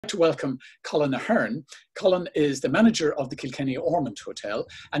To welcome Colin Ahern. Colin is the manager of the Kilkenny Ormonde Hotel,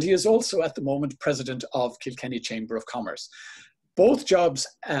 and he is also at the moment president of Kilkenny Chamber of Commerce. Both jobs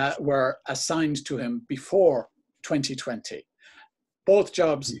were assigned to him before 2020. Both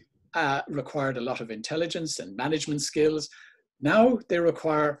jobs required a lot of intelligence and management skills. Now they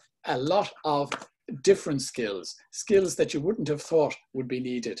require a lot of different skills that you wouldn't have thought would be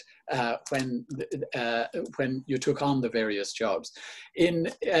needed when you took on the various jobs. In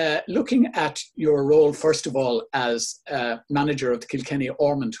looking at your role, first of all, as manager of the Kilkenny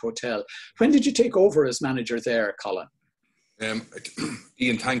Ormonde Hotel, when did you take over as manager there, Colin?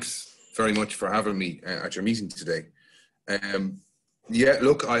 Ian, thanks very much for having me at your meeting today. Yeah,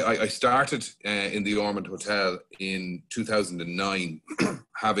 look, I started in the Ormonde Hotel in 2009,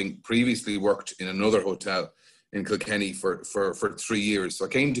 having previously worked in another hotel in Kilkenny for 3 years. So I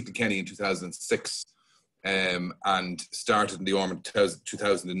came to Kilkenny in 2006 and started in the Ormonde Hotel in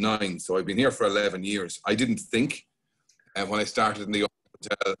 2009. So I've been here for 11 years. I didn't think when I started in the Ormonde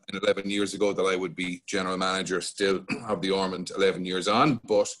Hotel 11 years ago that I would be general manager still of the Ormonde 11 years on,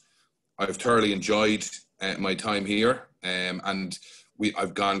 but I've thoroughly enjoyed my time here, and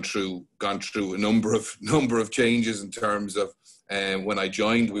I've gone through a number of changes in terms of when I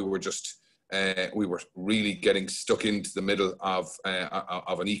joined, we were really getting stuck into the middle of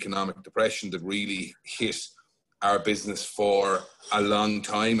an economic depression that really hit our business for a long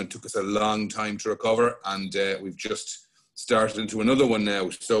time and took us a long time to recover, and we've just started into another one now.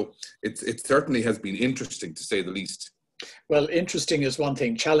 So it certainly has been interesting, to say the least. Well, interesting is one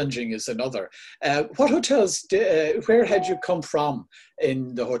thing, challenging is another. What hotels, where had you come from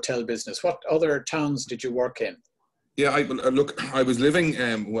in the hotel business? What other towns did you work in? Yeah, I was living,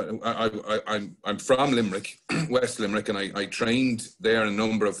 I'm from Limerick, West Limerick, and I trained there in a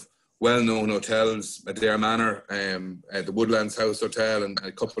number of well-known hotels, Adair Manor, the Woodlands House Hotel, and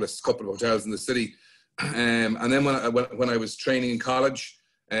a couple of hotels in the city. And then when I was training in college,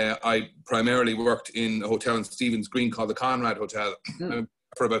 I primarily worked in a hotel in Stephen's Green called the Conrad Hotel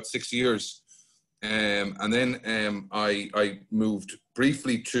for about 6 years. And then I moved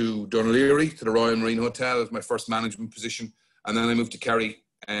briefly to Dunleary, to the Royal Marine Hotel as my first management position. And then I moved to Kerry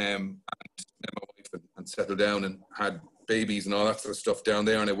and met my wife and settled down and had babies and all that sort of stuff down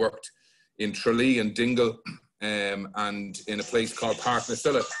there. And I worked in Tralee and Dingle and in a place called Park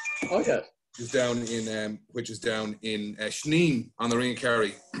Nasilla. Oh, yeah. Which is down in Shneen on the Ring of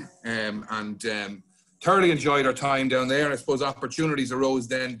Kerry, and thoroughly enjoyed our time down there. And I suppose opportunities arose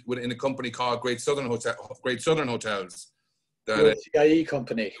then in a company called Great Southern Hotels. That CIE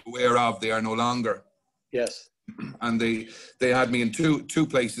company. Aware of, they are no longer. Yes. And they had me in two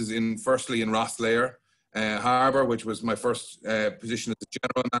places. Firstly in Rosslare Harbour, which was my first position as a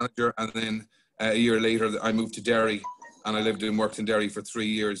general manager, and then a year later I moved to Derry. And I lived and worked in Derry for 3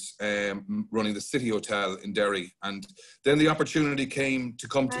 years, running the City Hotel in Derry. And then the opportunity came to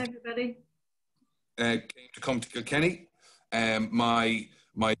come to Kilkenny. My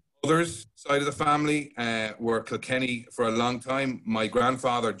mother's side of the family were Kilkenny for a long time. My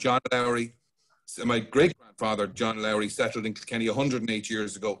grandfather, John Lowry, my great-grandfather, John Lowry, settled in Kilkenny 108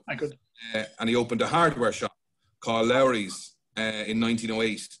 years ago. My good. And he opened a hardware shop called Lowry's in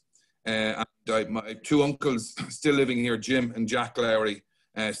 1908. And my two uncles still living here, Jim and Jack Lowry,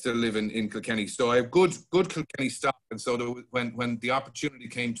 still live in Kilkenny. So I have good Kilkenny stock. And so when the opportunity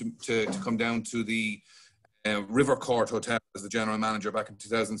came to come down to the River Court Hotel as the general manager back in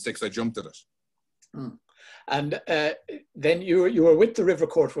 2006, I jumped at it. Mm. And then you were with the River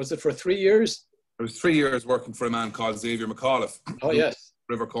Court. Was it for 3 years? It was 3 years working for a man called Xavier McAuliffe. Oh, yes.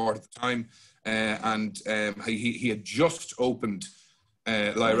 River Court at the time. And he had just opened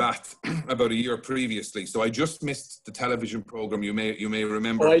Lyrath about a year previously, so I just missed the television program. You may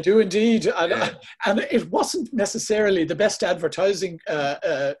remember. Oh, I do indeed, and it wasn't necessarily the best advertising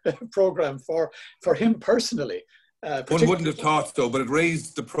program for him personally. One wouldn't have thought so, but it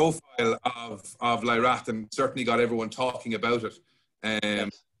raised the profile of Lyrath and certainly got everyone talking about it.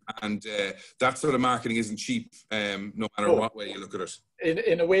 Yes. And that sort of marketing isn't cheap, no matter what way you look at it.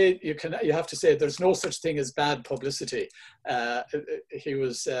 In a way, you have to say there's no such thing as bad publicity. He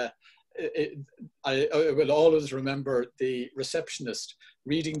was. I will always remember the receptionist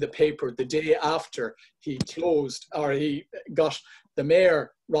reading the paper the day after he closed, or he got the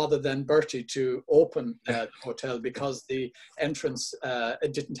mayor rather than Bertie to open the hotel because the entrance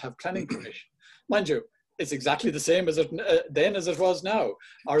didn't have planning permission. Mind you, it's exactly the same as it then as it was now,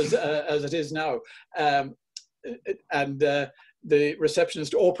 or as it is now. The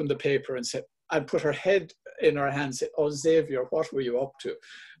receptionist opened the paper and said, and put her head in her hand and said, "Oh, Xavier, what were you up to?"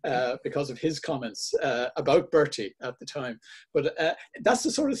 because of his comments about Bertie at the time. But that's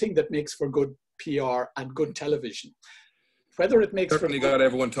the sort of thing that makes for good PR and good television. Whether it makes certainly got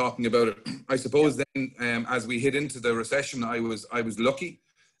everyone talking about it. I suppose then, as we hit into the recession, I was lucky.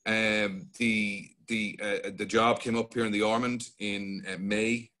 The job came up here in the Ormond in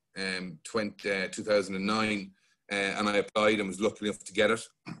May 2009, and I applied and was lucky enough to get it.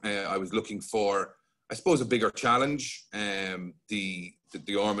 I was looking for, I suppose, a bigger challenge. The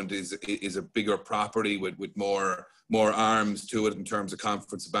Ormond is a bigger property with more arms to it in terms of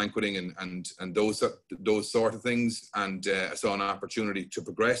conference banqueting and those sort of things. And I saw an opportunity to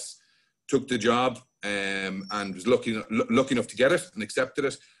progress. Took the job and was lucky enough to get it and accepted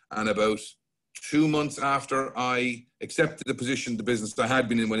it. And about 2 months after I accepted the position, the business I had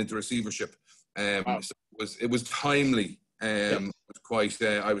been in went into receivership. Wow. So it was timely. I was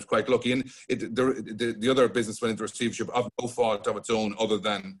quite lucky. And the other business went into receivership of no fault of its own, other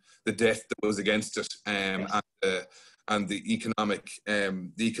than the debt that was against it, and the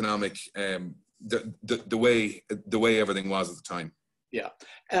way everything was at the time. Yeah,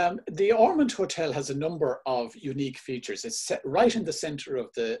 the Ormonde Hotel has a number of unique features. It's set right in the centre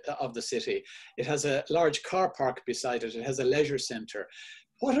of the city. It has a large car park beside it. It has a leisure centre.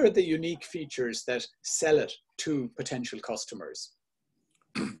 What are the unique features that sell it to potential customers?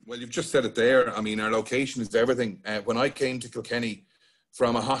 Well, you've just said it there. I mean, our location is everything. When I came to Kilkenny,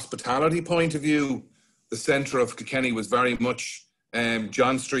 from a hospitality point of view, the centre of Kilkenny was very much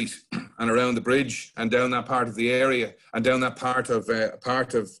John Street and around the bridge and down that part of the area and down that part of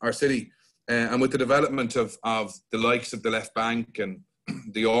our city. And with the development of the likes of the Left Bank and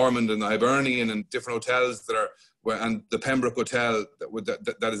the Ormond and the Hibernian and different hotels and the Pembroke Hotel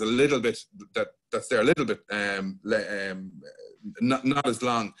that is a little bit that's there a little bit not as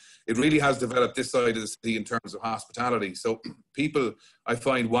long. It really has developed this side of the city in terms of hospitality. So people, I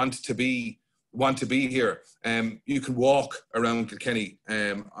find, want to be here. You can walk around Kilkenny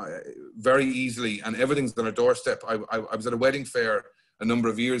very easily, and everything's on a doorstep. I was at a wedding fair a number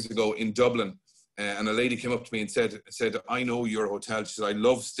of years ago in Dublin, and a lady came up to me and said, "I know your hotel." She said, "I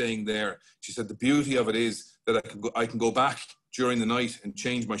love staying there." She said, "The beauty of it is that I can go back during the night and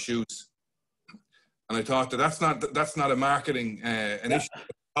change my shoes." And I thought that's not a marketing initiative.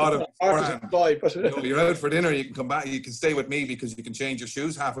 You're out for dinner, you can come back, you can stay with me because you can change your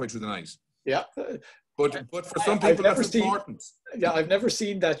shoes halfway through the night. Yeah. But for some people that's important. Yeah, I've never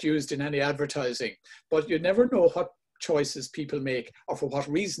seen that used in any advertising, but you never know what choices people make or for what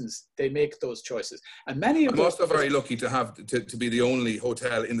reasons they make those choices. And many of I'm also very lucky to have to be the only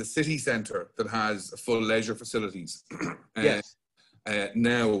hotel in the city centre that has full leisure facilities. Yes.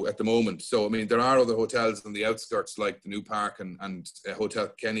 Now at the moment. So I mean, there are other hotels on the outskirts like the New Park and Hotel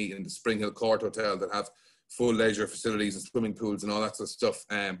Kenny and the Spring Hill Court Hotel that have full leisure facilities and swimming pools and all that sort of stuff.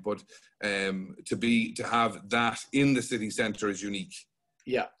 But to have that in the city centre is unique.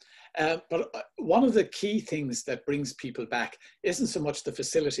 Yeah. But one of the key things that brings people back isn't so much the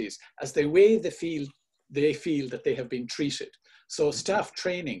facilities as the way they feel that they have been treated. So staff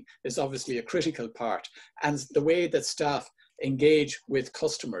training is obviously a critical part, and the way that staff engage with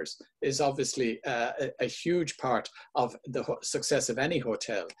customers is obviously a huge part of the success of any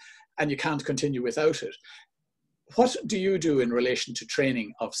hotel, and you can't continue without it. What do you do in relation to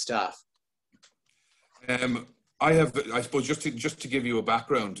training of staff? I suppose just to give you a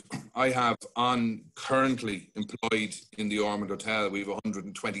background, I have currently employed in the Ormonde Hotel, we have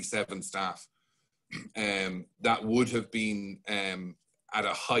 127 staff. That would have been at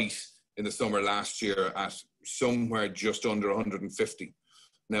a height in the summer last year at somewhere just under 150.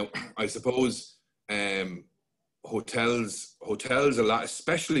 Now, I suppose hotels a lot,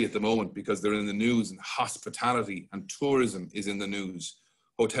 especially at the moment because they're in the news, and hospitality and tourism is in the news.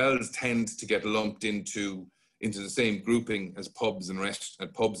 Hotels tend to get lumped into the same grouping as pubs and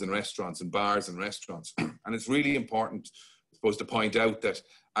restaurants and bars and restaurants. And it's really important, I suppose, to point out that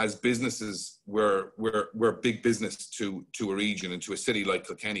as businesses, we're big business to a region and to a city like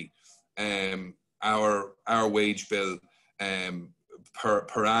Kilkenny. Our wage bill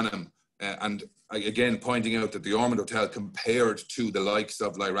per annum, and again pointing out that the Ormonde Hotel compared to the likes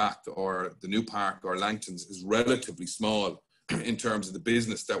of Lyrath or the New Park or Langton's is relatively small in terms of the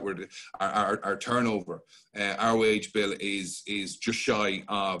business that our turnover. Our wage bill is just shy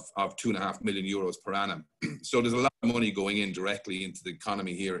of €2.5 million per annum. So there's a lot of money going in directly into the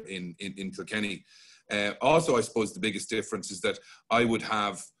economy here in Kilkenny. Also, I suppose the biggest difference is that I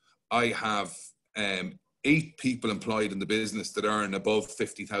have 8 people employed in the business that earn above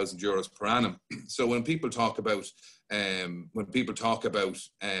 €50,000 per annum. So when people talk about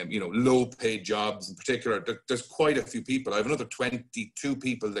you know, low paid jobs in particular, there's quite a few people. I have another 22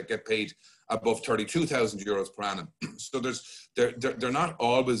 people that get paid above €32,000 per annum. So they're not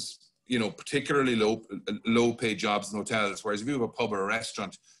always, you know, particularly low paid jobs in hotels. Whereas if you have a pub or a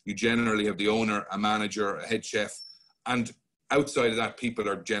restaurant, you generally have the owner, a manager, a head chef, and outside of that, people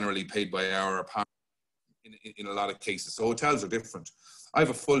are generally paid by hour or pound in a lot of cases. So hotels are different. I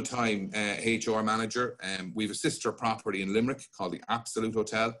have a full-time HR manager. We have a sister property in Limerick called the Absolute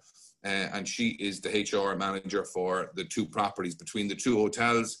Hotel, and she is the HR manager for the 2 properties. Between the 2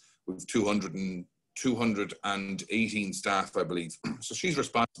 hotels, we have 218 staff, I believe. So she's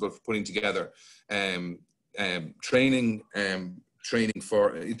responsible for putting together training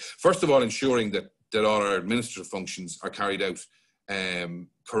for, first of all, ensuring that all our administrative functions are carried out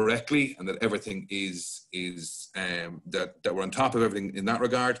correctly, and that everything is that we're on top of everything in that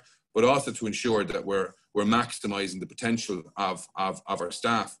regard, but also to ensure that we're maximizing the potential of our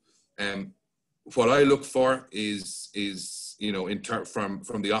staff. What I look for is you know,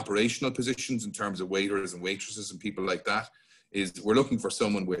 from the operational positions in terms of waiters and waitresses and people like that, is we're looking for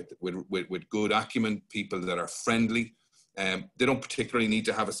someone with good acumen, people that are friendly. They don't particularly need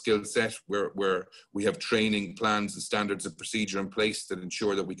to have a skill set where we have training plans and standards of procedure in place that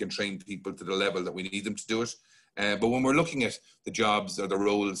ensure that we can train people to the level that we need them to do it. But when we're looking at the jobs or the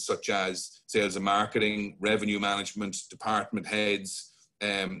roles such as sales and marketing, revenue management, department heads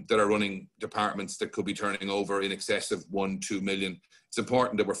that are running departments that could be turning over in excess of 1-2 million, it's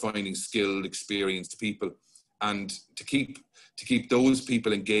important that we're finding skilled, experienced people. And to keep those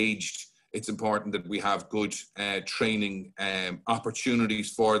people engaged, it's important that we have good training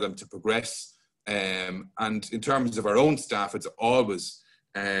opportunities for them to progress. And in terms of our own staff, it's always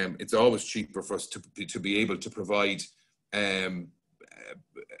cheaper for us to be able to provide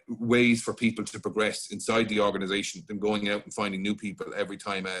ways for people to progress inside the organisation than going out and finding new people every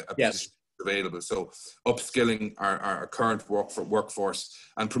time a position is available. So upskilling our current workforce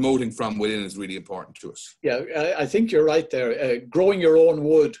and promoting from within is really important to us. Yeah, I think you're right there. Growing your own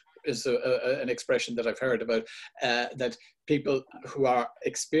wood is an expression that I've heard about, that people who are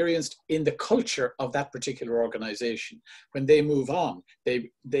experienced in the culture of that particular organization, when they move on,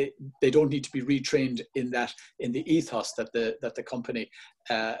 they don't need to be retrained in the ethos that the company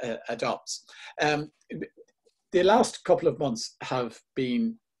adopts. The last couple of months have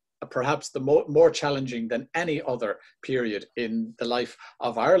been perhaps the more challenging than any other period in the life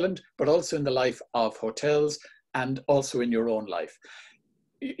of Ireland, but also in the life of hotels and also in your own life.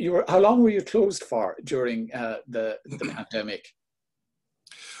 How long were you closed for during the pandemic?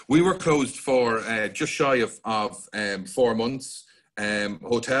 We were closed for just shy of 4 months.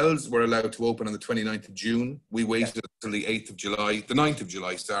 Hotels were allowed to open on the 29th of June. We waited until the 9th of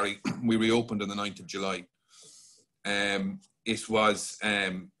July, sorry. We reopened on the 9th of July. It was,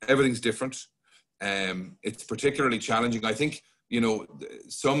 everything's different. It's particularly challenging. I think, you know,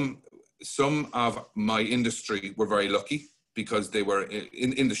 some of my industry were very lucky, because they were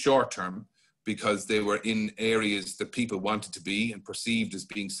in the short term, because they were in areas that people wanted to be and perceived as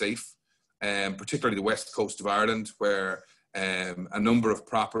being safe, particularly the west coast of Ireland, where a number of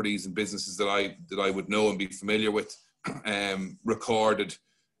properties and businesses that I would know and be familiar with recorded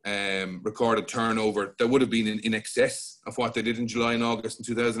turnover that would have been in excess of what they did in July and August in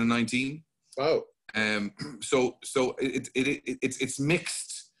 2019. Wow. So it's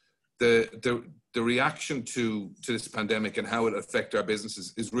mixed. The reaction to this pandemic and how it affects our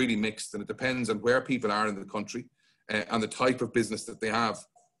businesses is really mixed, and it depends on where people are in the country and the type of business that they have.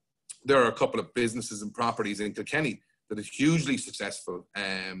 There are a couple of businesses and properties in Kilkenny that are hugely successful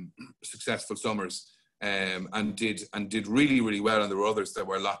summers and did really, really well, and there were others that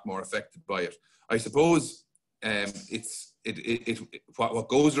were a lot more affected by it. I suppose what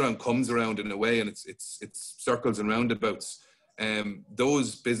goes around comes around in a way, and it's circles and roundabouts.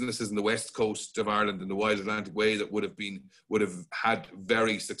 Those businesses in the west coast of Ireland and the Wild Atlantic Way that would have had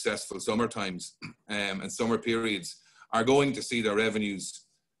very successful summer times and summer periods are going to see their revenues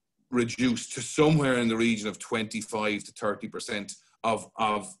reduced to somewhere in the region of 25 to 30% of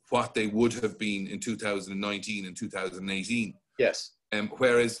what they would have been in 2019 and 2018. Yes.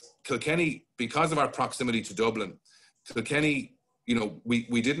 Whereas Kilkenny, because of our proximity to Dublin, Kilkenny, you know,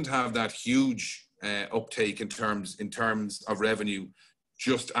 we didn't have that huge uptake in terms of revenue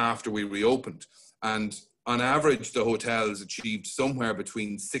just after we reopened, and on average the hotels achieved somewhere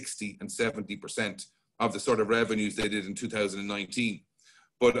between 60 and 70% of the sort of revenues they did in 2019.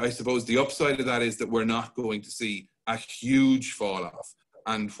 But I suppose the upside of that is that we're not going to see a huge fall off,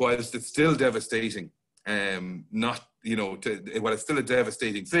 and whilst it's still devastating not, well, it's still a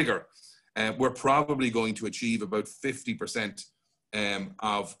devastating figure. We're probably going to achieve about 50%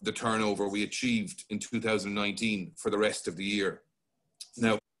 of the turnover we achieved in 2019 for the rest of the year.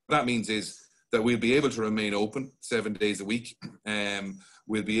 Now, what that means is that we'll be able to remain open 7 days a week.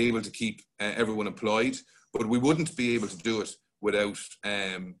 We'll be able to keep everyone employed, but we wouldn't be able to do it without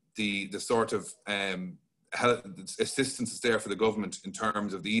the sort of assistance that's there for the government in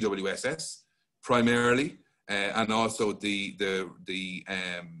terms of the EWSS primarily, and also the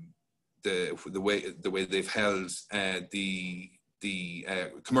way they've held the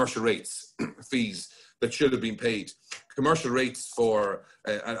commercial rates fees that should have been paid. Commercial rates for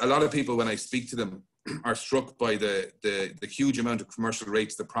a lot of people, when I speak to them, are struck by the huge amount of commercial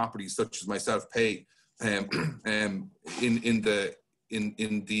rates that properties such as myself pay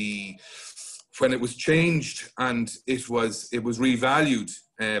when it was changed and it was revalued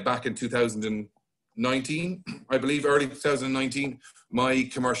back in 2019, I believe, early 2019. My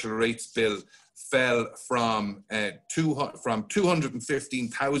commercial rates bill fell from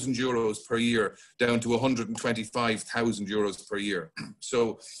 215,000 euros per year down to 125,000 euros per year.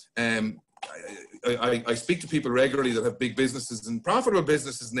 So I speak to people regularly that have big businesses and profitable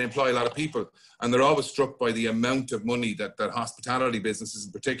businesses, and they employ a lot of people, and they're always struck by the amount of money that hospitality businesses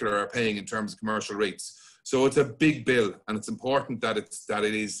in particular are paying in terms of commercial rates. So it's a big bill, and it's important that it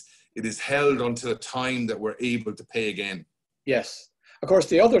is held until the time that we're able to pay again. Yes. Of course,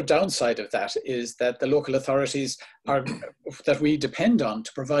 the other downside of that is that the local authorities that we depend on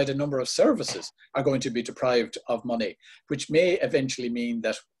to provide a number of services are going to be deprived of money, which may eventually mean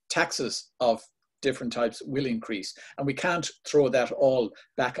that taxes of different types will increase. And we can't throw that all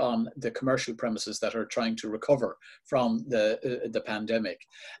back on the commercial premises that are trying to recover from the pandemic.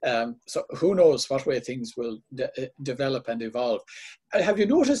 So who knows what way things will develop and evolve. Have you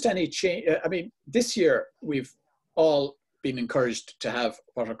noticed any change? I mean, this year we've all been encouraged to have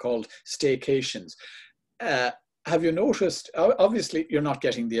what are called staycations. Have you noticed, obviously you're not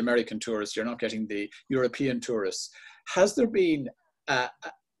getting the American tourists, you're not getting the European tourists. Has there been a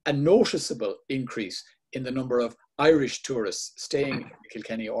noticeable increase in the number of Irish tourists staying in the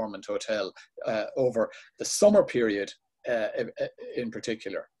Kilkenny Ormonde Hotel over the summer period in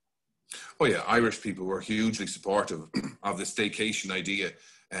particular? Oh yeah, Irish people were hugely supportive of the staycation idea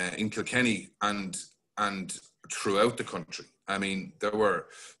in Kilkenny and throughout the country. I mean, there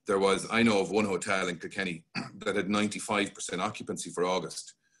was, I know of one hotel in Kilkenny that had 95% occupancy for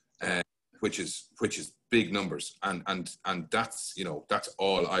August, which is big numbers, and that's, that's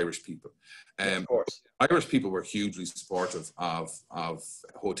all Irish people. Of course. Irish people were hugely supportive of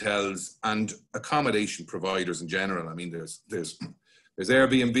hotels and accommodation providers in general. I mean, there's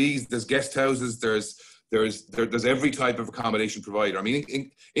Airbnbs, there's guest houses, there's every type of accommodation provider. I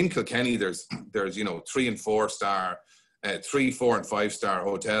mean, in Kilkenny, there's 3 and 4 star, 3, 4 and 5 star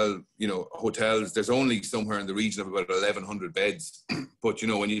hotels. There's only somewhere in the region of about 1,100 beds. But,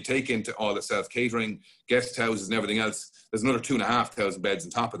 when you take into all the self-catering, guest houses and everything else, there's another 2,500 beds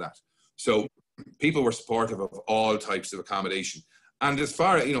on top of that. So people were supportive of all types of accommodation. And as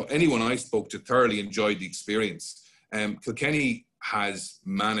far as, anyone I spoke to thoroughly enjoyed the experience. Kilkenny has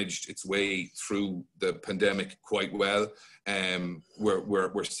managed its way through the pandemic quite well.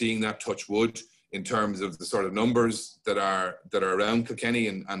 We're seeing that, touch wood, in terms of the sort of numbers that are around Kilkenny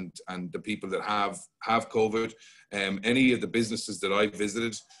and the people that have COVID. Any of the businesses that I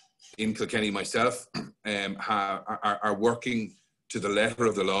visited in Kilkenny myself are working to the letter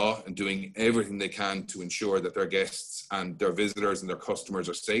of the law and doing everything they can to ensure that their guests and their visitors and their customers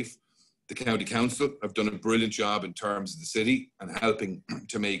are safe. The County Council have done a brilliant job in terms of the city and helping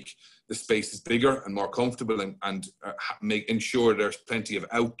to make the spaces bigger and more comfortable and ensure there's plenty of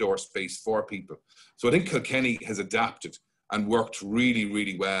outdoor space for people. So I think Kilkenny has adapted and worked really,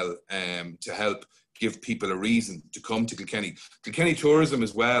 really well to help give people a reason to come to Kilkenny. Kilkenny tourism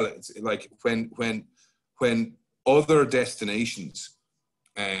as well, it's like when other destinations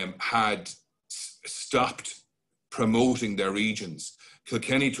had stopped promoting their regions,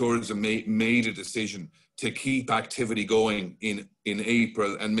 Kilkenny tourism made a decision to keep activity going in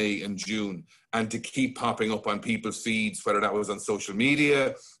April and May and June, and to keep popping up on people's feeds, whether that was on social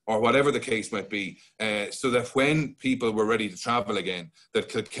media or whatever the case might be, so that when people were ready to travel again, that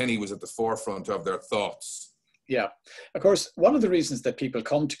Kilkenny was at the forefront of their thoughts. Yeah, of course, one of the reasons that people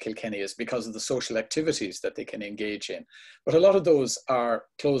come to Kilkenny is because of the social activities that they can engage in. But a lot of those are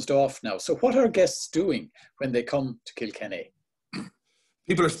closed off now. So what are guests doing when they come to Kilkenny?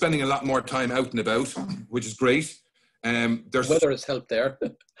 People are spending a lot more time out and about, which is great. Weather has helped there.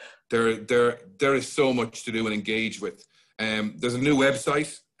 There is so much to do and engage with. There's a new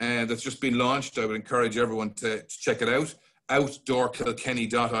website that's just been launched. I would encourage everyone to check it out,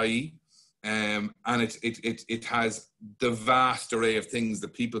 outdoorkilkenny.ie. And it has the vast array of things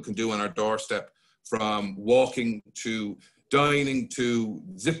that people can do on our doorstep, from walking to dining to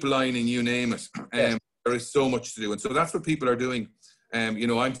zip lining, you name it. Yes. There is so much to do. And so that's what people are doing. You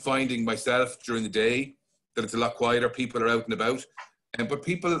know, I'm finding myself during the day that it's a lot quieter. People are out and about. But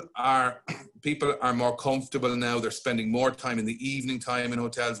people are more comfortable now. They're spending more time in the evening time in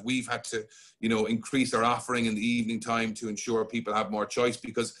hotels. We've had to, you know, increase our offering in the evening time to ensure people have more choice,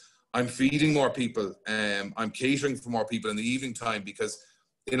 because I'm feeding more people. I'm catering for more people in the evening time, because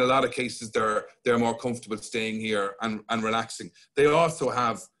in a lot of cases they're more comfortable staying here and relaxing. They also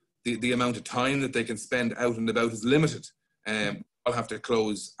have the amount of time that they can spend out and about is limited. I'll have to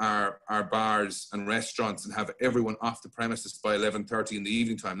close our bars and restaurants and have everyone off the premises by 11:30 in the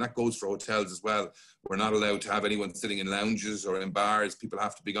evening time. That goes for hotels as well. We're not allowed to have anyone sitting in lounges or in bars. People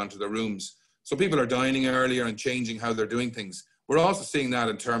have to be gone to their rooms. So people are dining earlier and changing how they're doing things. We're also seeing that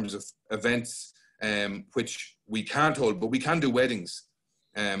in terms of events, which we can't hold, but we can do weddings.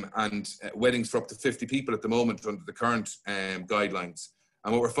 And weddings for up to 50 people at the moment under the current guidelines.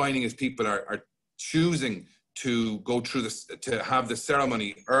 And what we're finding is people are choosing to go through this, to have the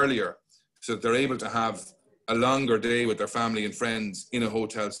ceremony earlier, so that they're able to have a longer day with their family and friends in a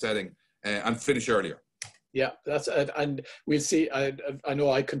hotel setting and finish earlier. Yeah, that's it. And we'll see. I know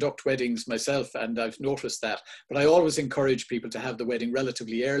I conduct weddings myself, and I've noticed that. But I always encourage people to have the wedding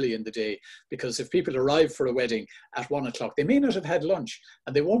relatively early in the day, because if people arrive for a wedding at 1 o'clock, they may not have had lunch,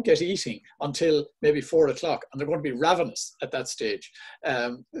 and they won't get eating until maybe 4 o'clock, and they're going to be ravenous at that stage.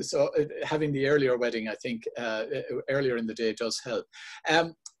 So having the earlier wedding, I think, earlier in the day does help.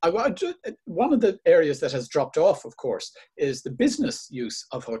 One of the areas that has dropped off, of course, is the business use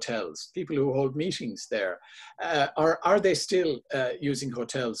of hotels. People who hold meetings there. Are they still using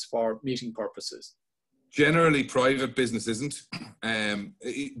hotels for meeting purposes? Generally, private business isn't.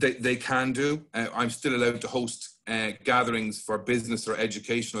 They can do. I'm still allowed to host gatherings for business or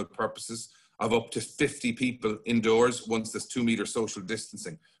educational purposes of up to 50 people indoors once there's 2 meter social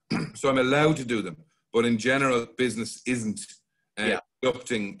distancing. So I'm allowed to do them. But in general, business isn't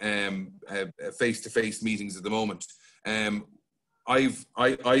conducting face-to-face meetings at the moment. I've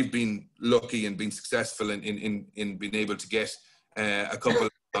been lucky and been successful in being able to get a couple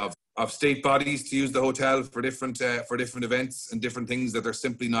of state bodies to use the hotel for different events and different things that they're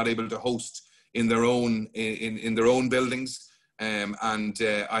simply not able to host in their own in their own buildings. And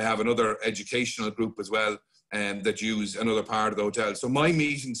I have another educational group as well that use another part of the hotel. So my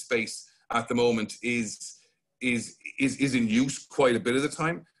meeting space at the moment is in use quite a bit of the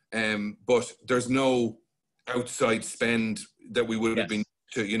time, but there's no outside spend that we would have been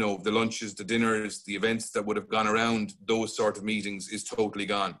to, you know, the lunches, the dinners, the events that would have gone around those sort of meetings is totally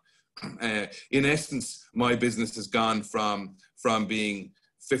gone. In essence, my business has gone from being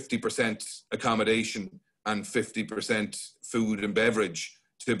 50% accommodation and 50% food and beverage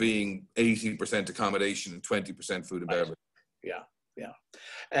to being 80% accommodation and 20% food and beverage. Yeah.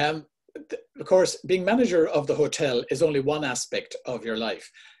 Of course, being manager of the hotel is only one aspect of your life.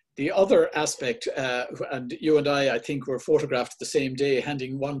 The other aspect, and you and I think, were photographed the same day,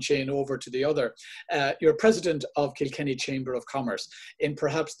 handing one chain over to the other. You're president of Kilkenny Chamber of Commerce in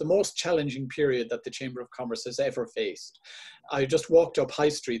perhaps the most challenging period that the Chamber of Commerce has ever faced. I just walked up High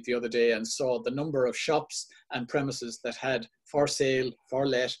Street the other day and saw the number of shops and premises that had for sale, for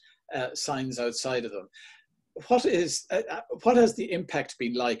let signs outside of them. What has the impact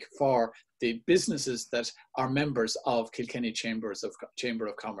been like for the businesses that are members of Kilkenny Chamber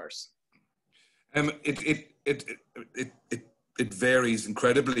of Commerce? It varies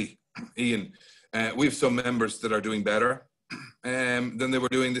incredibly, Ian. We have some members that are doing better than they were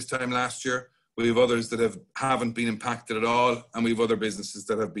doing this time last year. We have others that haven't been impacted at all, and we have other businesses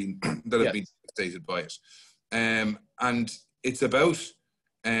that have been been devastated by it. And it's about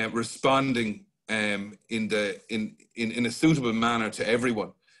responding in a suitable manner to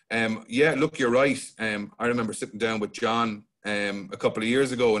everyone. Look, you're right. I remember sitting down with John a couple of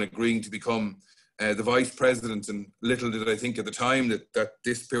years ago and agreeing to become the vice president, and little did I think at the time that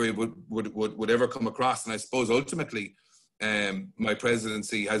this period would ever come across. And I suppose ultimately my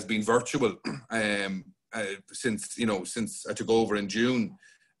presidency has been virtual since I took over in June.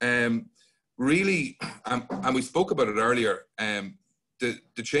 Really, and we spoke about it earlier.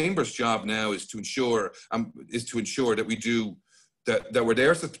 The Chamber's job now is to ensure that we do that we're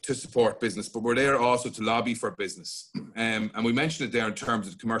there to support business, but we're there also to lobby for business. And we mentioned it there in terms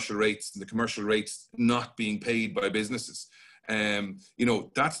of commercial rates and the commercial rates not being paid by businesses. You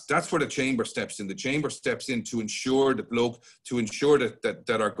know, that's where the chamber steps in. The chamber steps in to ensure that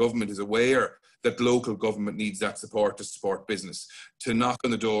our government is aware that local government needs that support to support business, to knock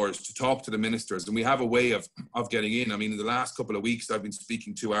on the doors, to talk to the ministers. And we have a way of getting in. I mean, in the last couple of weeks, I've been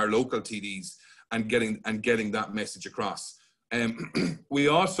speaking to our local TDs and getting that message across. We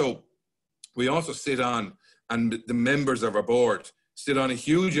also sit on, and the members of our board sit on a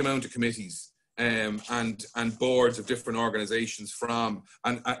huge amount of committees and boards of different organisations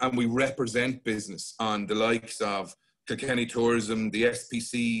and we represent business on the likes of Kilkenny Tourism, the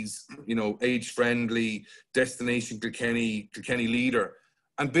SPCs, you know, Age Friendly, Destination Kilkenny, Kilkenny Leader.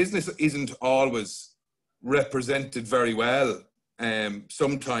 And business isn't always represented very well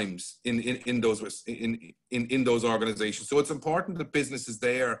sometimes in those organisations. So it's important that business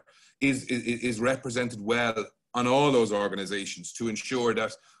is represented well on all those organisations to ensure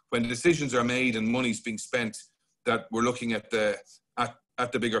that when decisions are made and money's being spent, that we're looking at the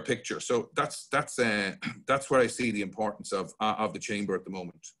bigger picture. So that's where I see the importance of the chamber at the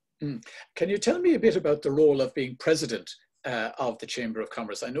moment. Can you tell me a bit about the role of being president of the Chamber of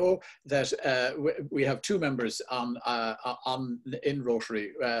Commerce? I know that we have two members in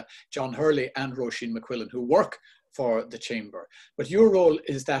Rotary, John Hurley and Roisin McQuillan, who work for the chamber. But your role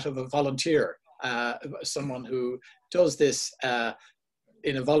is that of a volunteer, someone who does this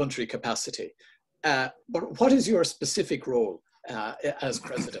in a voluntary capacity. But what is your specific role as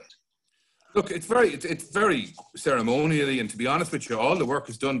president? Look, it's very ceremonially, and to be honest with you, all the work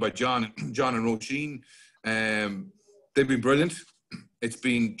is done by John and Roisin. They've been brilliant. It's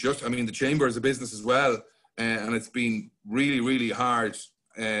been the chamber is a business as well, and it's been really hard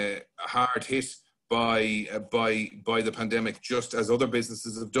hit by the pandemic, just as other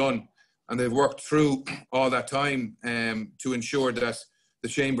businesses have done, and they've worked through all that time to ensure that the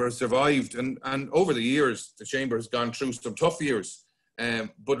chamber has survived. And over the years, the chamber has gone through some tough years.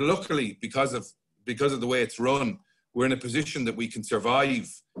 But luckily, because of the way it's run, we're in a position that we can survive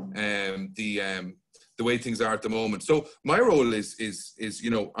the way things are at the moment. So my role is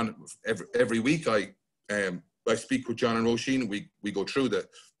you know, on every week I speak with John and Roisin. We go through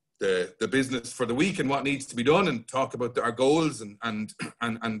the business for the week and what needs to be done, and talk about our goals and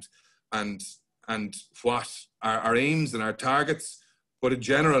what our aims and our targets. But in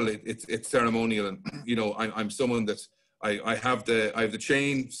general, it's ceremonial, and you know, I'm someone that I have the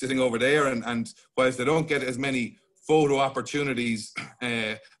chain sitting over there, and whilst I don't get as many photo opportunities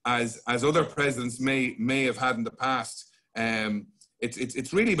as other presidents may have had in the past,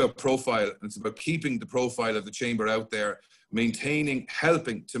 it's really about profile, and it's about keeping the profile of the chamber out there,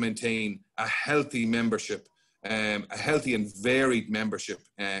 helping to maintain a healthy membership, a healthy and varied membership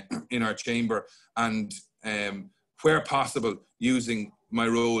in our chamber, and where possible, using my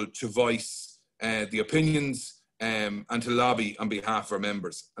role to voice the opinions and to lobby on behalf of our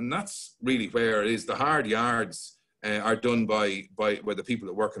members. And that's really where it is. The hard yards are done by the people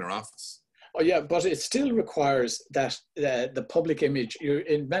that work in our office. Oh yeah, but it still requires that the public image.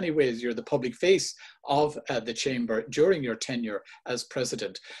 In many ways, you're the public face of the chamber during your tenure as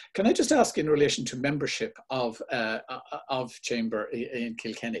president. Can I just ask, in relation to membership of chamber in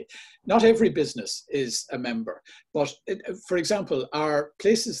Kilkenny? Not every business is a member, but for example, are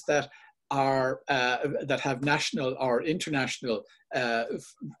places that have national or international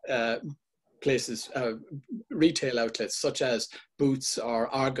places, retail outlets such as Boots or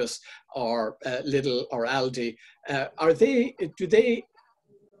Argos or Lidl or Aldi, do they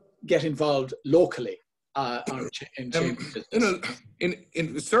get involved locally in chamber business?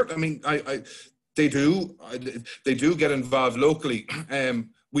 In certain, I mean, they do get involved locally.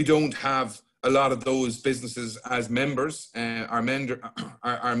 We don't have a lot of those businesses as members. Our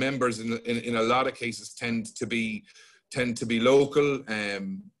members in a lot of cases tend to be local.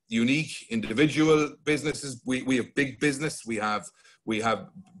 Unique individual businesses. We have big business. We have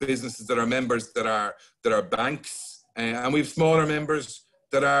businesses that are members that are banks, and we have smaller members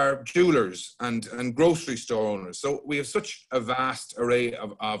that are jewelers and grocery store owners. So we have such a vast array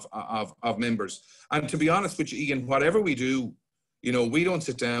of members. And to be honest with you, Ian, whatever we do, you know, we don't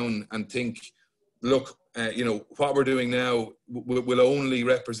sit down and think, look, you know, what we're doing now will only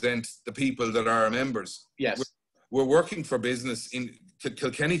represent the people that are our members. Yes. We're working for business in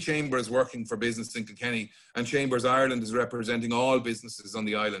Kilkenny Chamber is working for business in Kilkenny, and Chambers Ireland is representing all businesses on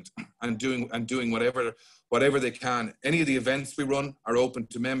the island and doing whatever they can. Any of the events we run are open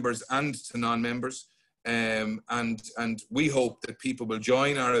to members and to non-members, and we hope that people will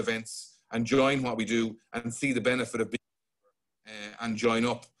join our events and join what we do and see the benefit of being and join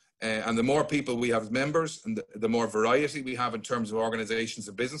up. And the more people we have as members, and the more variety we have in terms of organisations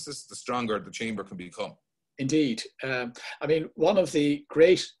and businesses, the stronger the chamber can become. Indeed. I mean, one of the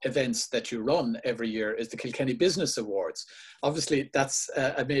great events that you run every year is the Kilkenny Business Awards. Obviously, that's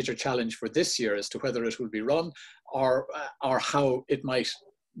a major challenge for this year as to whether it will be run or how it might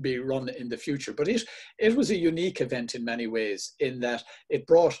be run in the future. But it was a unique event in many ways, in that it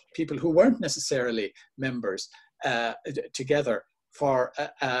brought people who weren't necessarily members together for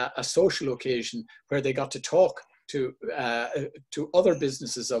a social occasion where they got to talk to other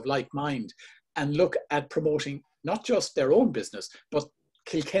businesses of like mind and look at promoting not just their own business, but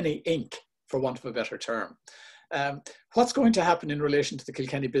Kilkenny Inc., for want of a better term. What's going to happen in relation to the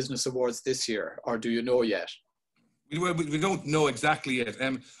Kilkenny Business Awards this year, or do you know yet? We don't know exactly yet.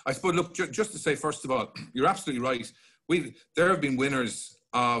 I suppose, look, just to say, first of all, you're absolutely right. There have been winners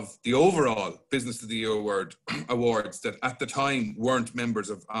of the overall Business of the Year awards that at the time weren't members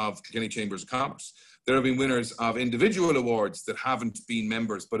of Kilkenny Chambers of Commerce. There have been winners of individual awards that haven't been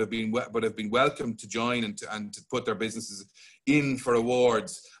members, but have been welcomed to join and to put their businesses in for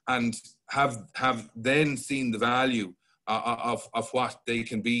awards, and have then seen the value of what they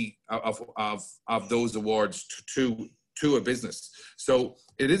can be of those awards to a business. So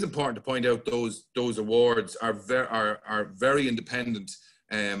it is important to point out those awards are very independent,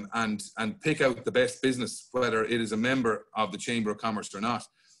 and pick out the best business, whether it is a member of the Chamber of Commerce or not.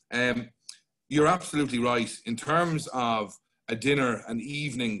 You're absolutely right. In terms of a dinner, an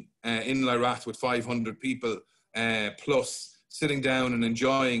evening in Lyrath with 500 people, plus sitting down and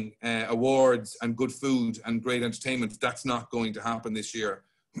enjoying awards and good food and great entertainment, that's not going to happen this year.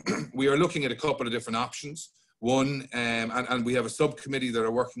 We are looking at a couple of different options. One, and we have a subcommittee that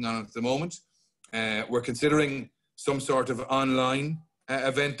are working on it at the moment. We're considering some sort of online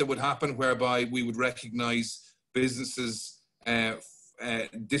event that would happen, whereby we would recognise businesses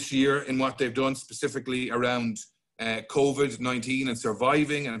this year in what they've done specifically around COVID-19 and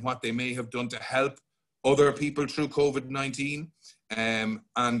surviving, and what they may have done to help other people through COVID-19.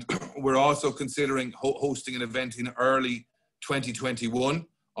 And we're also considering hosting an event in early 2021,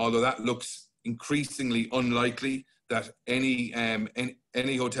 although that looks increasingly unlikely that any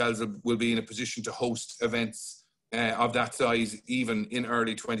hotels will be in a position to host events of that size even in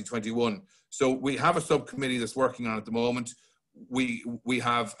early 2021. So we have a subcommittee that's working on it at the moment. We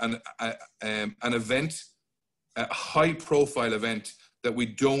have an event, a high-profile event, that we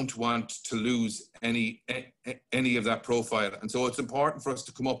don't want to lose any of that profile, and so it's important for us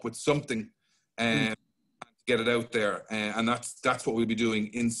to come up with something and get it out there, and that's what we'll be doing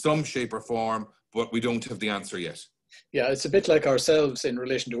in some shape or form, but we don't have the answer yet. Yeah, it's a bit like ourselves in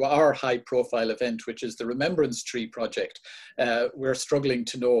relation to our high-profile event, which is the Remembrance Tree project. We're struggling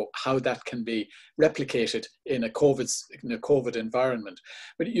to know how that can be replicated in a COVID environment.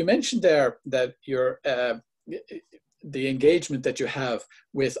 But you mentioned there that the engagement that you have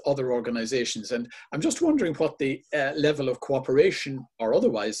with other organisations, and I'm just wondering what the level of cooperation or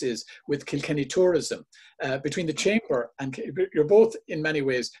otherwise is with Kilkenny Tourism between the Chamber and you're both in many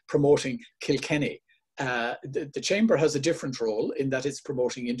ways promoting Kilkenny. The Chamber has a different role in that it's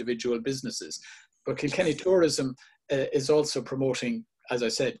promoting individual businesses, but Kilkenny Tourism is also promoting, as I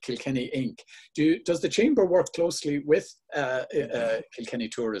said, Kilkenny Inc. Does the Chamber work closely with Kilkenny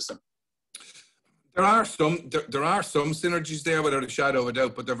Tourism? There are some synergies there, without a shadow of a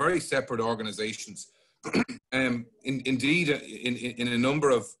doubt, but they're very separate organisations. Indeed, in a number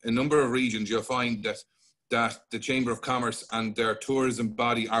of regions, you'll find that the Chamber of Commerce and their tourism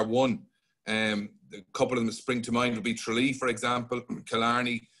body are one. A couple of them spring to mind would be Tralee, for example,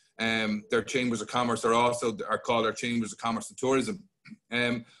 Killarney. Their Chambers of Commerce are called their Chambers of Commerce and Tourism.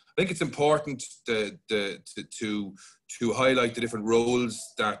 I think it's important to highlight the different roles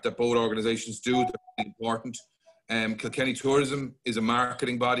that both organisations do. They're really important. Kilkenny Tourism is a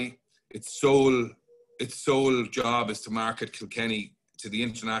marketing body. Its sole job is to market Kilkenny to the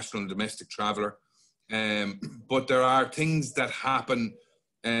international and domestic traveller. But there are things that happen,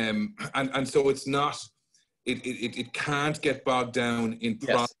 and so it's not. It can't get bogged down in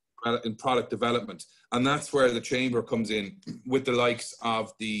product development, and that's where the Chamber comes in with the likes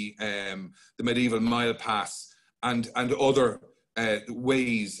of the medieval mile pass and other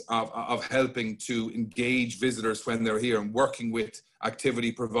ways of helping to engage visitors when they're here, and working with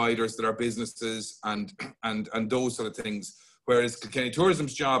activity providers that are businesses and those sort of things. Whereas Kilkenny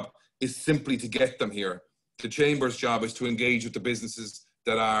Tourism's job is simply to get them here. The Chamber's job is to engage with the businesses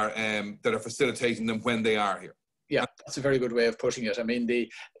that are facilitating them when they are here. Yeah, that's a very good way of putting it. I mean,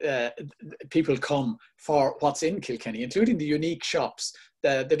 the people come for what's in Kilkenny, including the unique shops.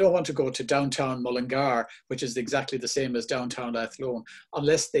 They don't want to go to downtown Mullingar, which is exactly the same as downtown Athlone,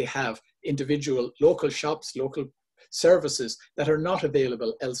 unless they have individual local shops, local services that are not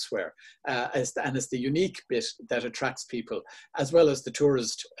available elsewhere. And it's the unique bit that attracts people, as well as the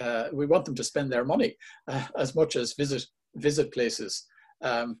tourist. We want them to spend their money as much as visit places.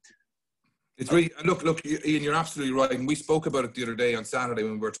 It's really, look, Ian, you're absolutely right. And we spoke about it the other day on Saturday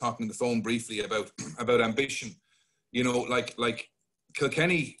when we were talking on the phone briefly about ambition. You know, like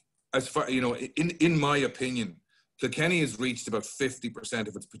Kilkenny, as far, you know, in my opinion, Kilkenny has reached about 50%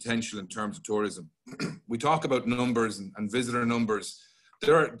 of its potential in terms of tourism. We talk about numbers and visitor numbers.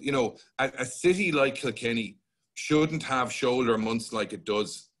 There are, you know, a city like Kilkenny shouldn't have shoulder months like it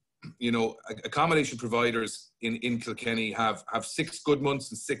does. You know, accommodation providers in Kilkenny have 6 good months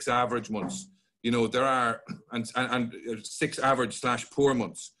and 6 average months. You know, there are, and 6 average / poor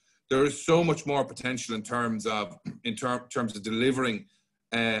months. There is so much more potential in terms of delivering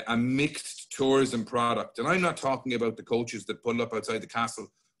a mixed tourism product. And I'm not talking about the coaches that pull up outside the castle,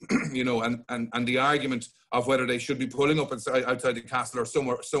 you know, and the argument of whether they should be pulling up outside the castle or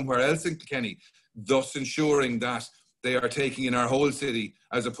somewhere else in Kilkenny, thus ensuring that they are taking in our whole city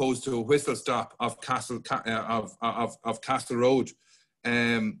as opposed to a whistle stop of Castle Road.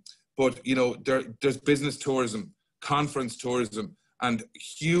 But you know, there's business tourism, conference tourism, and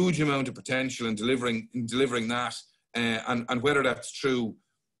huge amount of potential in delivering that. And whether that's through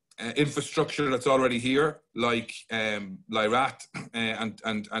infrastructure that's already here, like Lyrat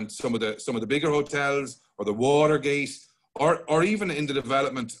and some of the bigger hotels, or the Watergate, or even in the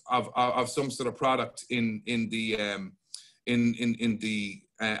development of some sort of product in the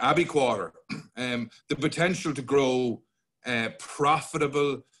Abbey Quarter, the potential to grow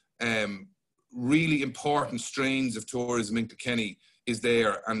profitable, really important strains of tourism in Kilkenny is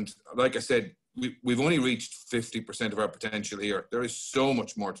there. And like I said, we've only reached 50% of our potential here. There is so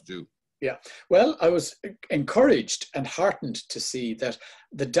much more to do. Yeah, well, I was encouraged and heartened to see that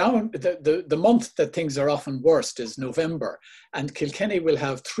the month that things are often worst is November, and Kilkenny will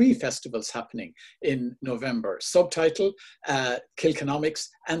have 3 festivals happening in November: Subtitle, Kilkenomics,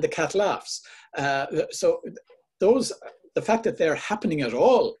 and the Cat Laughs. So the fact that they're happening at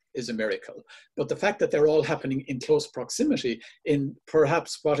all is a miracle, but the fact that they're all happening in close proximity in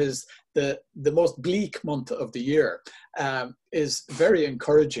perhaps what is the most bleak month of the year is very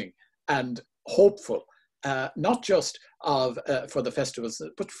encouraging and hopeful, not just for the festivals,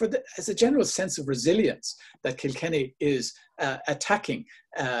 but as a general sense of resilience that Kilkenny is attacking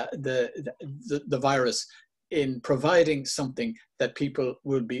the virus in providing something that people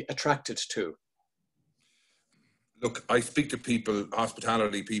will be attracted to. Look, I speak to people,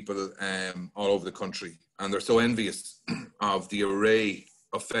 hospitality people, all over the country, and they're so envious of the array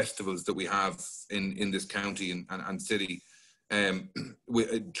of festivals that we have in this county and city.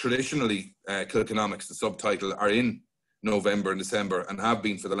 Traditionally, Kilkenomics, the Subtitle, are in November and December and have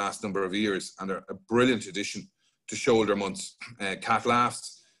been for the last number of years, and they're a brilliant addition to shoulder months. Cat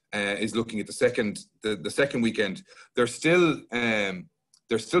Laughs is looking at the second weekend. They're still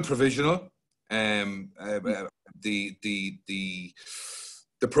provisional. The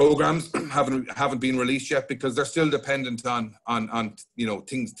programs haven't been released yet because they're still dependent on you know,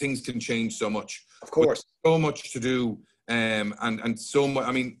 things can change so much. Of course, so much to do, and so much.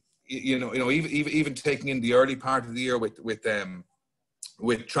 I mean, you know, even taking in the early part of the year with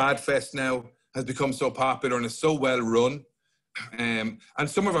Tradfest now has become so popular and is so well run. And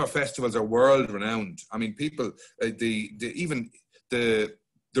some of our festivals are world renowned. I mean, people, even the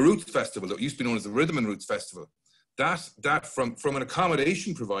Roots Festival that used to be known as the Rhythm and Roots Festival, that from an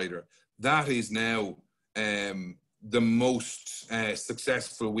accommodation provider, that is now the most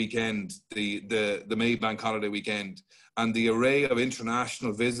successful weekend, the Maybank holiday weekend, and the array of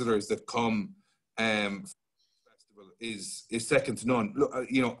international visitors that come from the festival is second to none. Look,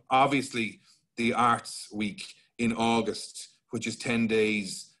 you know, obviously the Arts Week in August, which is 10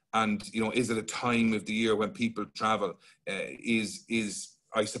 days, and you know, is at a time of the year when people travel, is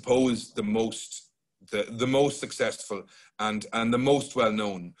I suppose the most successful and the most well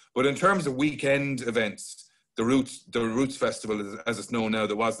known. But in terms of weekend events, the Roots Festival, as it's known now,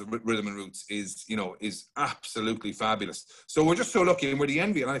 that was the Rhythm and Roots, is absolutely fabulous. So we're just so lucky, and we're the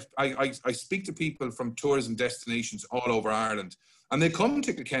envy. And I speak to people from tourism destinations all over Ireland, and they come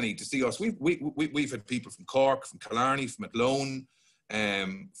to Kilkenny to see us. We've had people from Cork, from Killarney, from Athlone,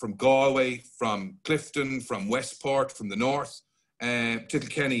 from Galway, from Clifton, from Westport, from the north, to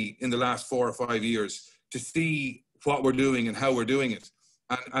Kilkenny in the last 4 or 5 years to see what we're doing and how we're doing it.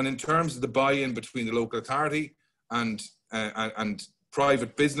 And in terms of the buy-in between the local authority and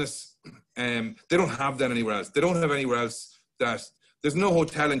private business, they don't have that anywhere else. They don't have anywhere else there's no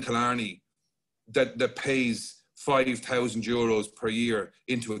hotel in Killarney that pays €5,000 per year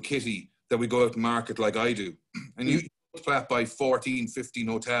into a kitty that we go out and market like I do. And you multiply that by 14, 15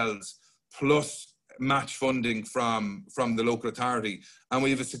 hotels, plus match funding from the local authority. And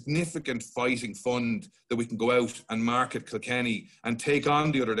we have a significant fighting fund that we can go out and market Kilkenny and take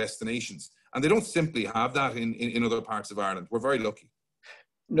on the other destinations. And they don't simply have that in other parts of Ireland. We're very lucky.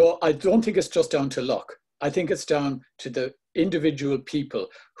 No, I don't think it's just down to luck. I think it's down to the individual people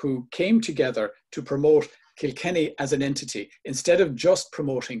who came together to promote Kilkenny as an entity instead of just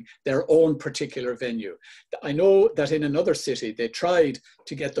promoting their own particular venue. I know that in another city, they tried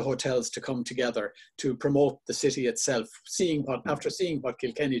to get the hotels to come together to promote the city itself, after seeing what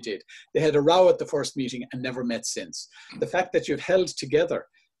Kilkenny did. They had a row at the first meeting and never met since. The fact that you've held together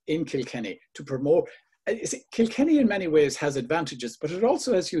in Kilkenny to promote, Kilkenny in many ways has advantages, but it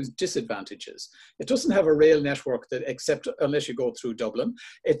also has huge disadvantages. It doesn't have a rail network that, except unless you go through Dublin,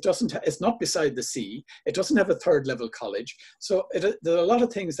 it's not beside the sea. It doesn't have a third level college. So there are a lot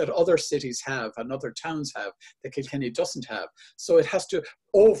of things that other cities have and other towns have that Kilkenny doesn't have. So it has to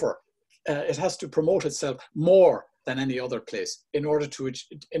promote itself more than any other place in order to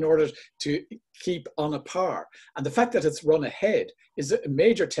keep on a par. And the fact that it's run ahead is a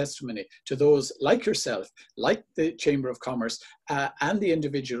major testimony to those like yourself, like the Chamber of Commerce and the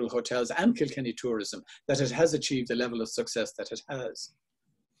individual hotels and Kilkenny Tourism, that it has achieved the level of success that it has.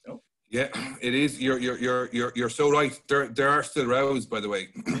 No? Yeah, it is. You're so right. There are still rows, by the way.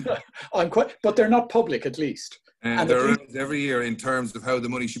 But they're not public, at least. And there are every year in terms of how the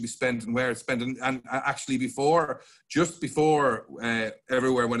money should be spent and where it's spent. And actually just before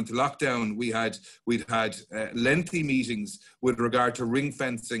everywhere went into lockdown, we'd had lengthy meetings with regard to ring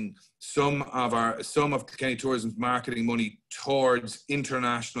fencing some of Kilkenny Tourism's marketing money towards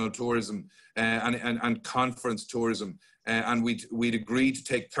international tourism and conference tourism. And we'd agreed to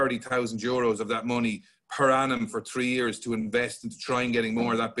take €30,000 of that money per annum for 3 years to invest and to try and getting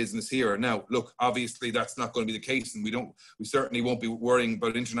more of that business here. Now, look, obviously that's not going to be the case, and we certainly won't be worrying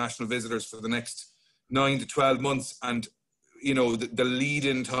about international visitors for the next 9 to 12 months. And you know, the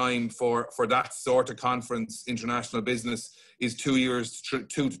lead-in time for that sort of conference, international business, is 2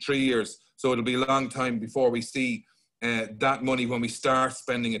 to 3 years. So it'll be a long time before we see that money, when we start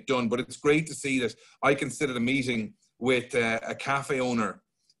spending it, done. But it's great to see that I can sit at a meeting with a cafe owner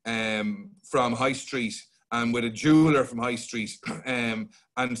from High Street and with a jeweler from High Street and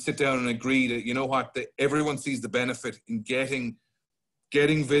sit down and agree that, you know what, everyone sees the benefit in getting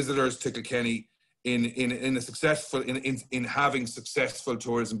visitors to Kilkenny in having successful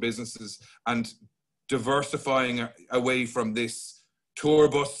tourism businesses and diversifying away from this tour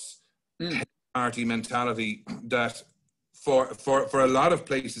bus party mentality that for a lot of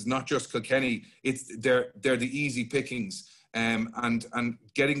places, not just Kilkenny, they're the easy pickings. And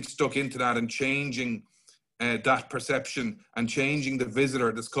getting stuck into that and changing that perception and changing the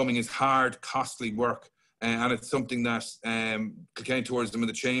visitor that's coming is hard, costly work. And it's something that Kilkenny Tourism and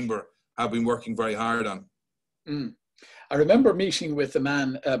the Chamber have been working very hard on. I remember meeting with a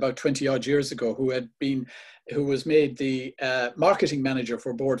man about 20 odd years ago who was made the marketing manager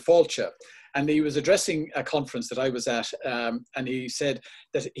for Bord Fáilte. And he was addressing a conference that I was at. And he said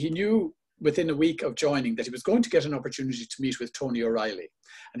that he knew within a week of joining that he was going to get an opportunity to meet with Tony O'Reilly.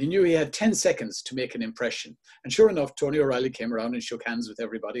 And he knew he had 10 seconds to make an impression. And sure enough, Tony O'Reilly came around and shook hands with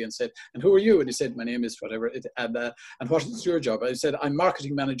everybody and said, "And who are you?" And he said, "My name is whatever, and what is your job?" I said, "I'm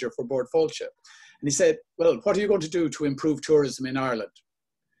marketing manager for Bord Fáilte." And he said, "Well, what are you going to do to improve tourism in Ireland?"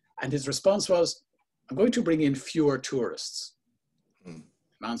 And his response was, "I'm going to bring in fewer tourists." The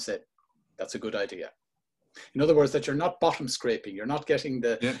man said, "That's a good idea." In other words, that you're not bottom scraping, you're not getting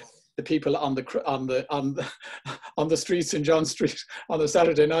the people on the streets in John Street on a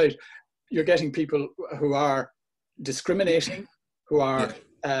Saturday night. You're getting people who are discriminating, who are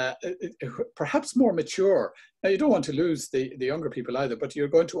perhaps more mature. Now, you don't want to lose the younger people either, but you're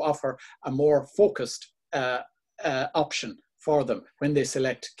going to offer a more focused option for them when they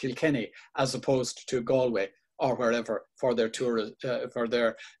select Kilkenny as opposed to Galway or wherever for their tour, for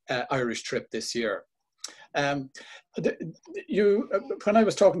their Irish trip this year. When I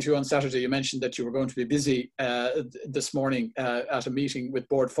was talking to you on Saturday, you mentioned that you were going to be busy this morning at a meeting with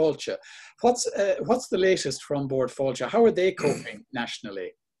Bord Fáilte. What's the latest from Bord Fáilte? How are they coping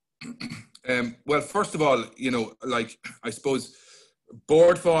nationally? Well, first of all, you know, like, I suppose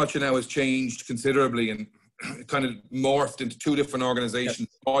Bord Fáilte now has changed considerably and kind of morphed into two different organisations.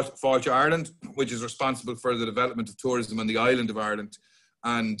 Fáilte Ireland, which is responsible for the development of tourism on the island of Ireland,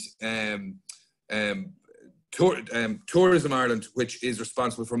 and Tourism Ireland, which is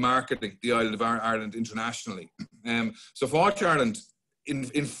responsible for marketing the island of Ireland internationally. So Fáilte Ireland,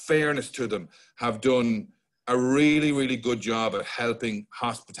 in fairness to them, have done a really, really good job at helping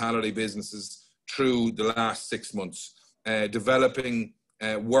hospitality businesses through the last 6 months, developing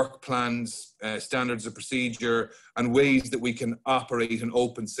work plans, standards of procedure, and ways that we can operate and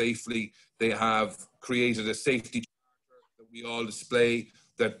open safely. They have created a safety charter that we all display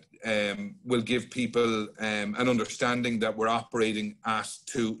that will give people an understanding that we're operating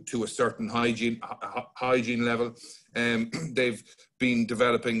to a certain hygiene level. They've been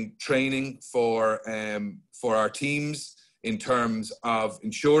developing training for our teams in terms of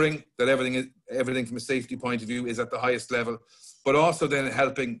ensuring that everything from a safety point of view is at the highest level, but also then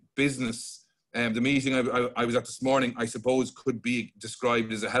helping business. The meeting I was at this morning, I suppose, could be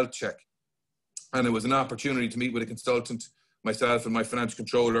described as a health check. And it was an opportunity to meet with a consultant, myself and my financial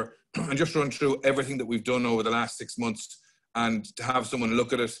controller, and just run through everything that we've done over the last 6 months, and to have someone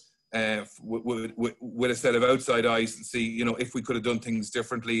look at it with a set of outside eyes and see, you know, if we could have done things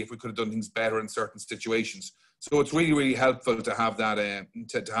differently, if we could have done things better in certain situations. So it's really, really helpful to have that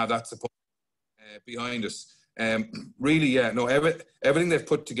to have that support behind us. Really, yeah, no, everything they've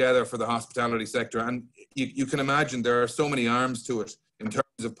put together for the hospitality sector, and you can imagine there are so many arms to it in terms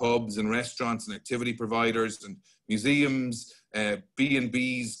of pubs and restaurants and activity providers and museums,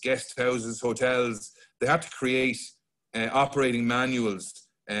 B&Bs, guest houses, hotels. They had to create operating manuals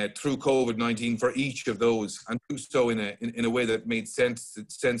through COVID-19 for each of those, and do so in a way that made sense to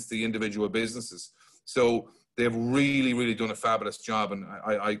the individual businesses. So they've really, really done a fabulous job, and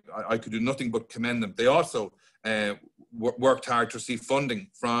I could do nothing but commend them. They also worked hard to receive funding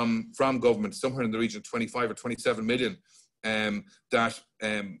from government, somewhere in the region of 25 or 27 million, that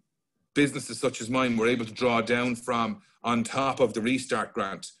businesses such as mine were able to draw down from on top of the Restart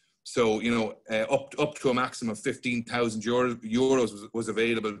grant. So, you know, up to a maximum of 15,000 euros was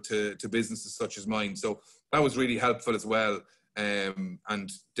available to businesses such as mine. So that was really helpful as well. And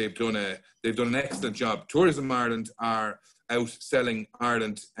they've done an excellent job. Tourism Ireland are out selling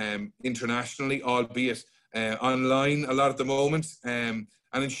Ireland internationally, albeit online a lot at the moment, and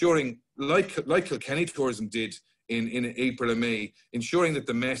ensuring, like Kilkenny Tourism did in April and May, ensuring that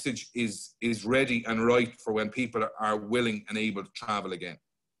the message is ready and right for when people are willing and able to travel again.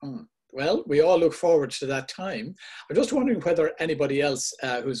 Well, we all look forward to that time. I'm just wondering whether anybody else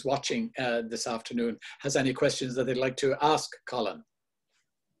who's watching this afternoon has any questions that they'd like to ask Colin.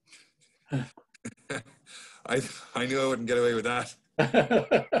 I knew I wouldn't get away with that.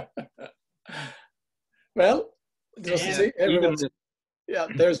 Well, there's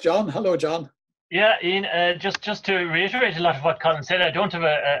John. Hello, John. Yeah, Ian, just to reiterate a lot of what Colin said, I don't have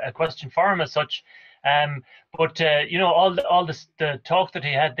a question for him as such. But you know, all the talk that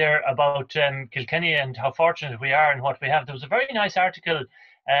he had there about Kilkenny and how fortunate we are and what we have. There was a very nice article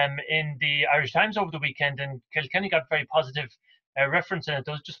in the Irish Times over the weekend, and Kilkenny got very positive reference in it.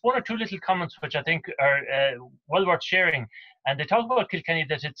 There was just one or two little comments which I think are well worth sharing. And they talk about Kilkenny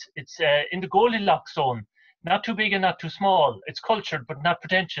that it's in the Goldilocks zone. Not too big and not too small. It's cultured but not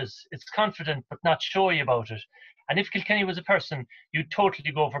pretentious. It's confident but not showy about it. And if Kilkenny was a person, you'd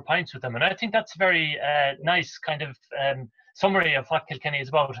totally go for pints with them. And I think that's a very nice kind of summary of what Kilkenny is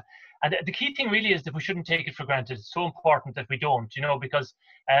about. And the key thing really is that we shouldn't take it for granted. It's so important that we don't, you know, because,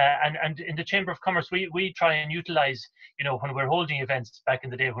 and in the Chamber of Commerce, we try and utilize, you know, when we're holding events back in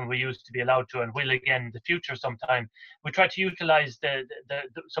the day when we used to be allowed to, and will again in the future sometime, we try to utilize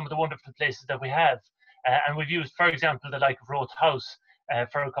some of the wonderful places that we have. And we've used, for example, the like of Roth House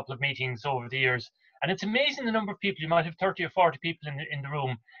for a couple of meetings over the years. And it's amazing the number of people. You might have 30 or 40 people in the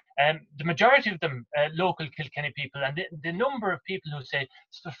room. The majority of them local Kilkenny people. And the number of people who say,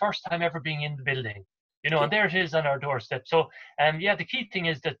 it's the first time ever being in the building. You know, and there it is on our doorstep. So, yeah, the key thing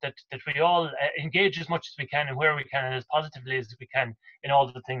is that we all engage as much as we can and where we can and as positively as we can in all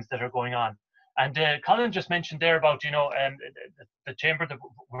the things that are going on. And Colin just mentioned there about, you know, the Chamber, that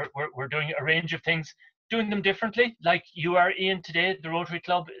we're doing a range of things, doing them differently, like you are, Ian, today, the Rotary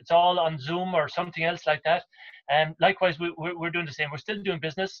Club. It's all on Zoom or something else like that. And likewise, we're doing the same. We're still doing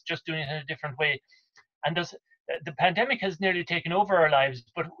business, just doing it in a different way. And the pandemic has nearly taken over our lives,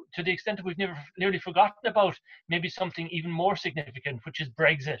 but to the extent that we've nearly forgotten about maybe something even more significant, which is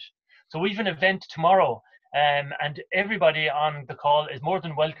Brexit. So we've an event tomorrow. And everybody on the call is more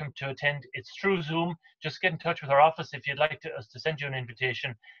than welcome to attend. It's through Zoom. Just get in touch with our office if you'd like us to send you an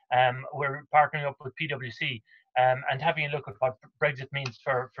invitation. We're partnering up with PwC and having a look at what Brexit means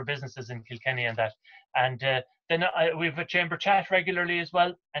for businesses in Kilkenny and that. And then we have a chamber chat regularly as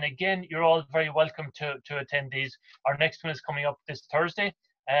well. And again, you're all very welcome to attend these. Our next one is coming up this Thursday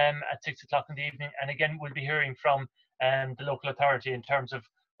at 6 o'clock in the evening. And again, we'll be hearing from the local authority in terms of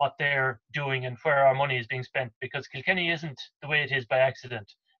what they're doing and where our money is being spent, because Kilkenny isn't the way it is by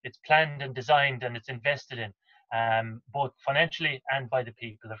accident. It's planned and designed and it's invested in, both financially and by the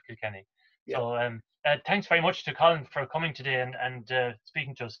people of Kilkenny. Yeah. So thanks very much to Colin for coming today and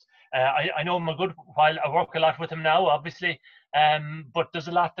speaking to us. I know him a good while. I work a lot with him now, obviously, but there's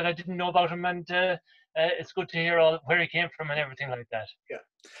a lot that I didn't know about him, and it's good to hear all where he came from and everything like that. Yeah.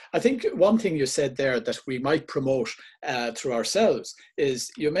 I think one thing you said there that we might promote through ourselves is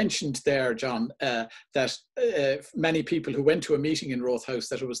you mentioned there, John, that many people who went to a meeting in Roth House,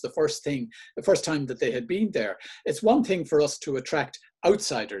 that it was the first time that they had been there. It's one thing for us to attract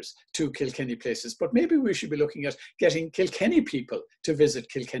outsiders to Kilkenny places, but maybe we should be looking at getting Kilkenny people to visit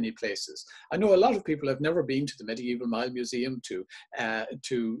Kilkenny places. I know a lot of people have never been to the Medieval Mile Museum, to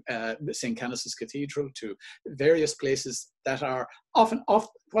St. Canice's Cathedral, to various places that are often off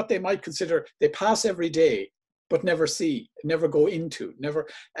what they might consider they pass every day, but never see, never go into, never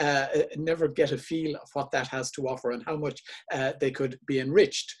get a feel of what that has to offer and how much they could be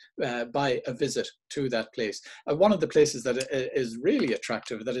enriched by a visit to that place. One of the places that is really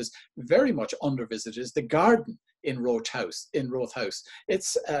attractive, that is very much under-visited, is the garden in Roth House.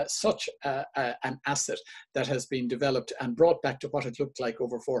 It's such an asset that has been developed and brought back to what it looked like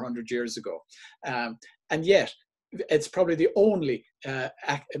over 400 years ago. And yet, it's probably the only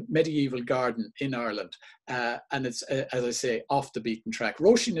medieval garden in Ireland, and it's, as I say, off the beaten track.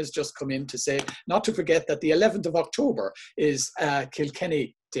 Roisin has just come in to say, not to forget that the 11th of October is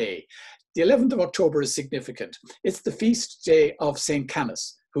Kilkenny Day. The 11th of October is significant. It's the feast day of St.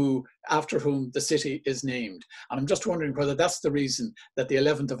 Canice, after whom the city is named. And I'm just wondering whether that's the reason that the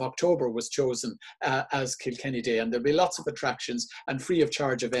 11th of October was chosen as Kilkenny Day. And there'll be lots of attractions and free of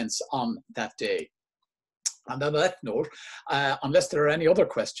charge events on that day. And on that note, unless there are any other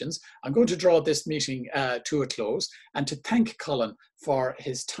questions, I'm going to draw this meeting to a close, and to thank Colin for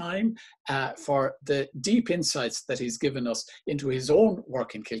his time, for the deep insights that he's given us into his own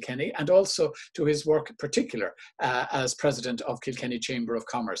work in Kilkenny, and also to his work in particular as president of Kilkenny Chamber of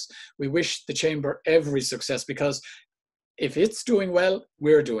Commerce. We wish the Chamber every success, because if it's doing well,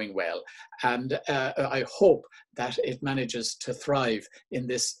 we're doing well. And I hope that it manages to thrive in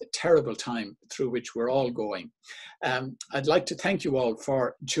this terrible time through which we're all going. I'd like to thank you all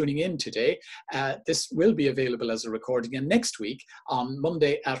for tuning in today. This will be available as a recording. And next week, on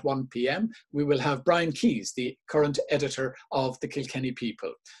Monday at 1 p.m, we will have Brian Keyes, the current editor of the Kilkenny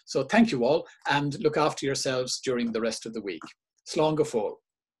People. So thank you all, and look after yourselves during the rest of the week. Slán go fóill.